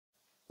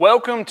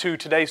Welcome to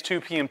today's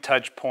 2 p.m.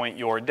 Touchpoint,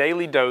 your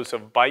daily dose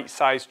of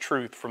bite-sized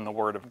truth from the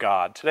Word of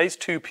God. Today's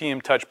 2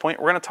 p.m. Touchpoint,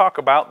 we're going to talk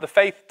about the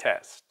faith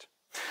test.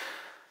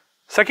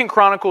 2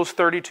 Chronicles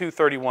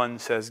 32:31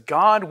 says,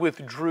 God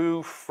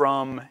withdrew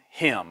from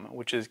him,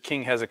 which is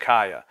King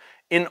Hezekiah,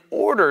 in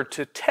order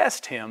to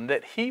test him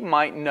that he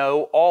might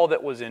know all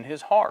that was in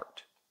his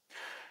heart.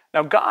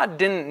 Now, God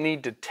didn't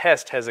need to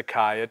test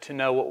Hezekiah to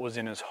know what was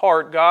in his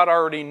heart. God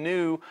already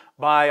knew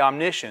by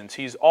omniscience.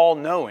 He's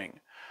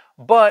all-knowing.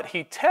 But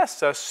He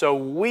tests us so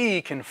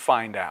we can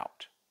find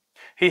out.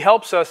 He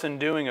helps us in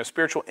doing a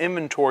spiritual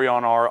inventory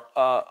on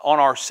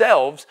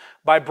ourselves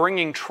by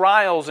bringing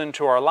trials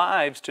into our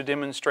lives to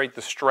demonstrate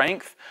the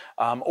strength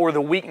or the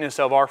weakness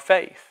of our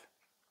faith.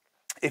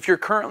 If you're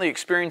currently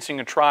experiencing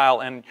a trial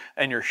and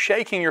you're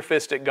shaking your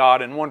fist at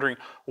God and wondering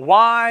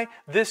why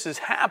this is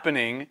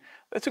happening,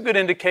 that's a good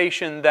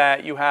indication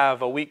that you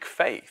have a weak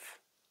faith.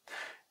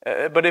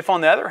 But if,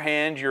 on the other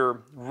hand,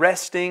 you're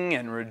resting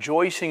and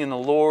rejoicing in the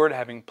Lord,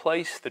 having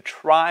placed the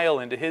trial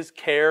into His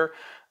care,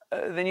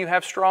 then you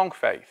have strong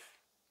faith.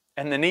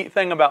 And the neat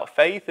thing about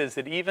faith is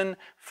that even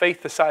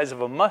faith the size of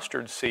a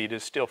mustard seed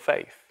is still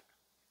faith.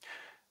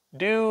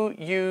 Do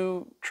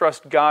you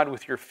trust God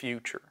with your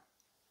future?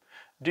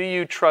 Do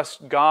you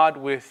trust God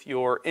with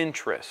your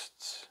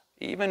interests,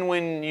 even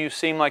when you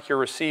seem like you're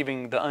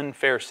receiving the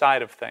unfair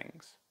side of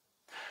things?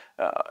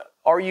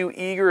 Are you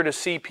eager to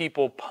see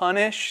people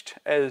punished,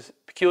 as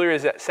peculiar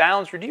as that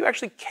sounds, or do you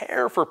actually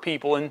care for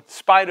people in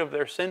spite of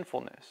their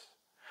sinfulness?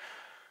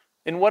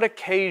 In what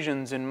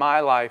occasions in my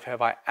life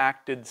have I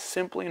acted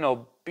simply in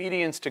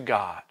obedience to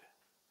God?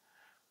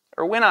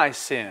 Or when I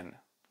sin,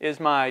 is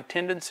my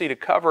tendency to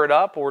cover it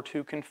up or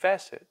to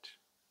confess it?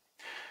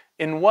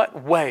 In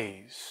what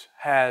ways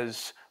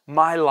has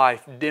my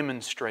life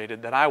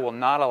demonstrated that I will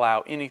not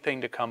allow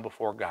anything to come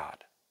before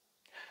God?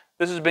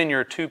 This has been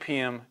your 2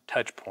 p.m.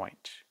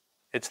 Touchpoint.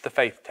 It's the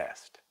faith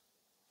test.